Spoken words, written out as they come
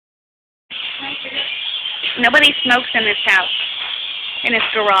Nobody smokes in this house, in this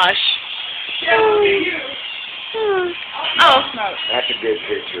garage. Oh. That's a good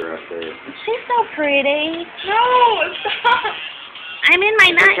picture up there. She's so pretty. No, stop. I'm in my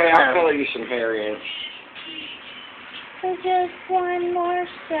night Okay, I'll clothes. color you some hair in. So just one more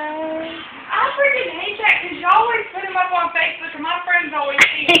show. I freaking hate that because you always put them up on Facebook and my friends always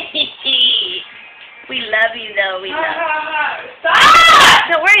see them. We love you though, we love you.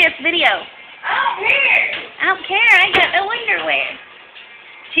 Stop! Don't worry, it's video. I don't care. I don't care, I got no underwear.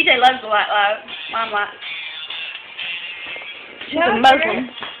 TJ loves the white mom lot. She's a Muslim.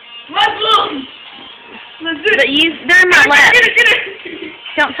 Muslim! But they're in my lap. Get it.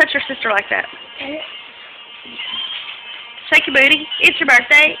 Don't touch your sister like that. Shake your booty. It's your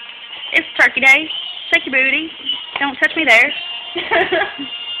birthday. It's turkey day. Shake your booty. Don't touch me there.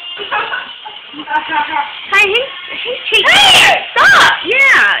 Hey, he's cheating. Hey! Stop!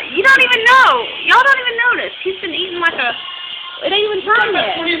 Yeah, you don't even know. Y'all don't even notice. He's been eating like a... It ain't even time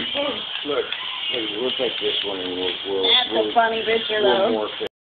yet. Look, we'll take this one and we'll That's a funny picture, though. more